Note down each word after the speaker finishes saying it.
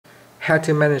how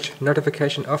to manage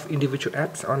notification of individual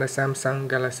apps on the Samsung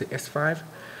Galaxy S5.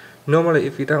 Normally,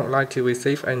 if you don't like to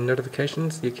receive any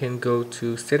notifications, you can go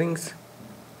to settings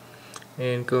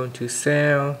and go into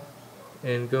sound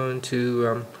and go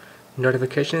into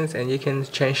notifications, and you can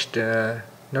change the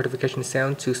notification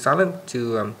sound to silent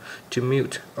to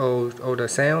mute all the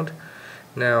sound.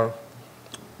 Now,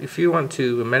 if you want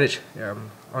to manage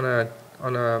on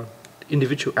a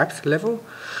individual apps level,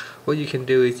 what you can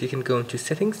do is you can go into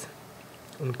settings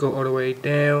and go all the way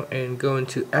down and go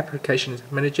into applications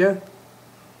manager,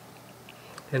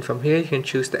 and from here you can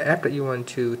choose the app that you want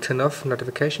to turn off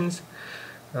notifications.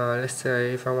 Let's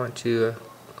say if I want to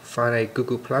find a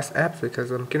Google Plus app, because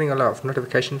I'm getting a lot of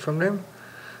notifications from them.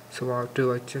 So what I'll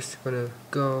do, I'm just gonna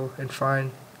go and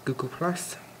find Google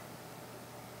Plus.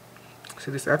 So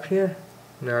this app here.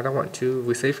 Now I don't want to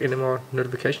receive any more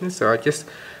notifications, so I just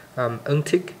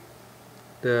untick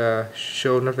the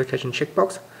show notification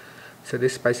checkbox. So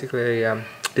this basically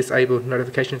disable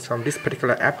notifications from this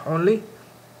particular app only.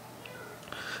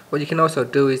 What you can also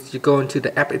do is you go into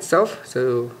the app itself.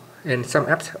 So, and some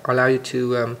apps allow you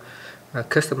to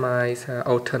customize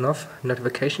or turn off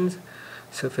notifications.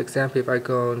 So for example, if I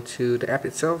go into the app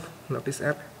itself, not this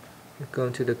app, go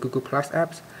into the Google Plus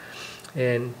apps,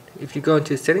 and if you go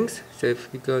into settings, so if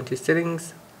you go into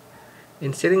settings,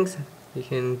 in settings you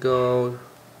can go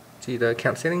to the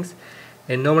account settings,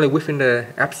 and normally within the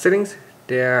app settings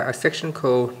there are a section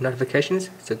called notifications.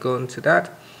 So go into that,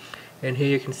 and here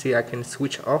you can see I can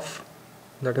switch off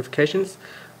notifications,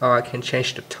 or I can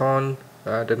change the tone,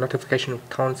 the notification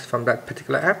tones from that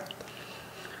particular app.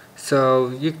 So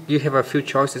you have a few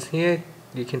choices here.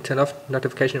 You can turn off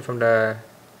notification from the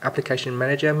application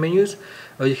manager menus,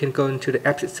 or you can go into the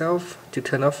apps itself to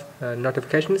turn off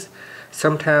notifications.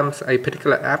 Sometimes a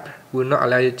particular app will not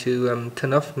allow you to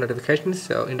turn off notifications,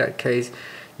 so in that case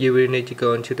you will need to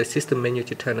go into the system menu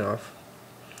to turn it off.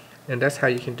 And that's how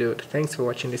you can do it. Thanks for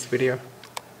watching this video.